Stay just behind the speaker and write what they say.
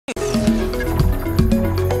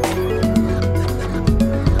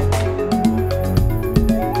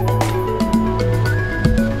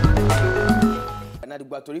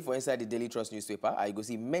story for inside the Daily Trust newspaper. I go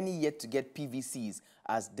see many yet to get PVCs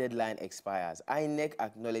as deadline expires. INEC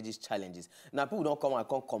acknowledges challenges. Now people don't come and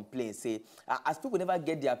complain, say, as people never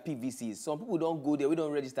get their PVCs, some people don't go there, we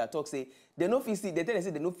don't register, talk, say, they no fit see, they tell them say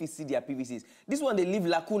they no fit see their PVCs. This one, they leave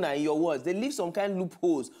lacuna in your words. They leave some kind of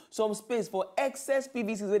loopholes, some space for excess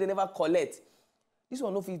PVCs where they never collect. This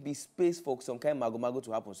one no fit be space for some kind of mago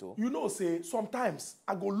to happen, so. You know, say, sometimes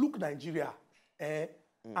I go look Nigeria,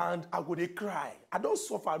 and I go, they cry. I don't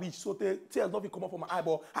suffer rich, so tears don't come up from my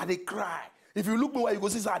eyeball, and they cry. If you look me where you go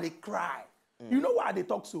see, so they cry. You know why they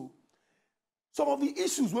talk so? Some of the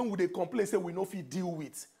issues when they complain, say we no fit deal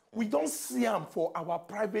with, we don't see them for our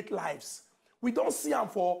private lives. We don't see them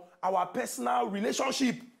for our personal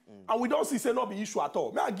relationship. And we don't see, say, no be issue at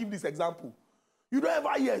all. May I give this example? You don't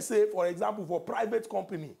ever hear, say, for example, for private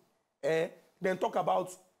company, then talk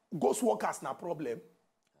about ghost workers na problem.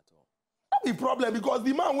 The problem because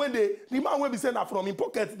the man when be saying that from in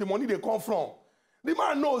pocket the money they come from. The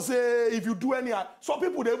man knows say if you do any some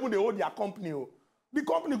people they hold their company. Oh. The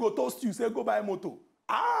company go toast you, say go buy a motor.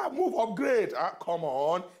 Move upgrade. Come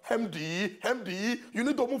on. MD, you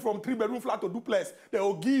need to move from 3-bedroom flat to duplex. They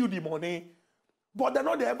will give you the money. But they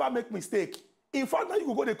not they ever make mistake. In fact, now you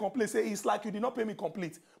go they complain, say it's like you did not pay me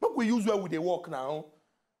complete. But we use where would they work now?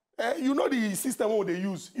 You know the system what they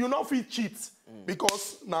use. You not fit cheat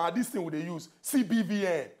because now this thing what they use. See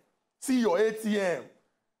BVN, see your ATM.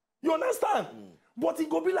 You understand? But it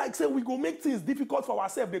go be like say we go make things difficult for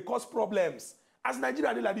ourselves. They cause problems. As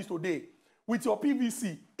Nigeria did like this today with your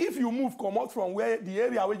PVC. If you move come out from where the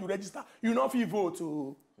area where you register, you not fit vote.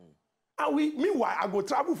 And meanwhile I go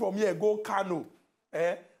travel from here go Kano,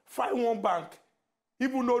 find one bank.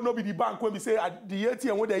 Even though no be the bank when we say the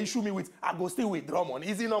ATM when they issue me with, I go still withdraw money.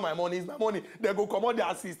 Is it not my money? It's my money. They go come out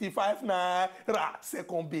there 65 naira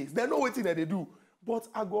second base. They know what thing that they do. But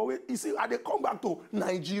I go away. You see, they come back to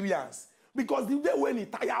Nigerians. Because the day when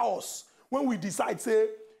it tire us, when we decide, say,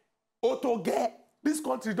 auto get, this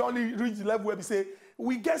country don't reach the level where we say,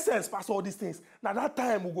 we get sense past all these things. Now that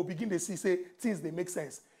time we go begin to see, say, things they make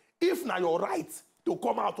sense. If now you're right, to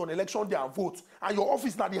come out on election day and vote, and your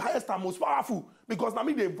office now the highest and most powerful, because now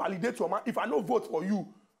me they validate your man. If I no vote for you,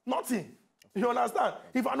 nothing. You understand?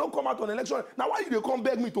 If I don't come out on election, now why you they come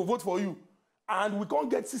beg me to vote for you? And we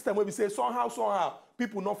can't get system where we say somehow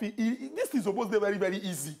people not feel this is supposed to be very, very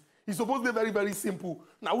easy. It's supposed to be very, very simple.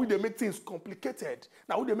 Now we they make things complicated.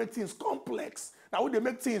 Now we they make things complex. Now we they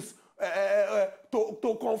make things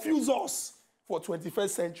to confuse us for 21st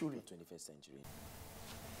century. 21st century.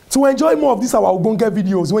 To enjoy more of these our Ubunge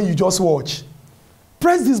videos when you just watch,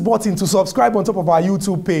 press this button to subscribe on top of our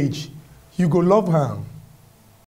YouTube page. You go love her.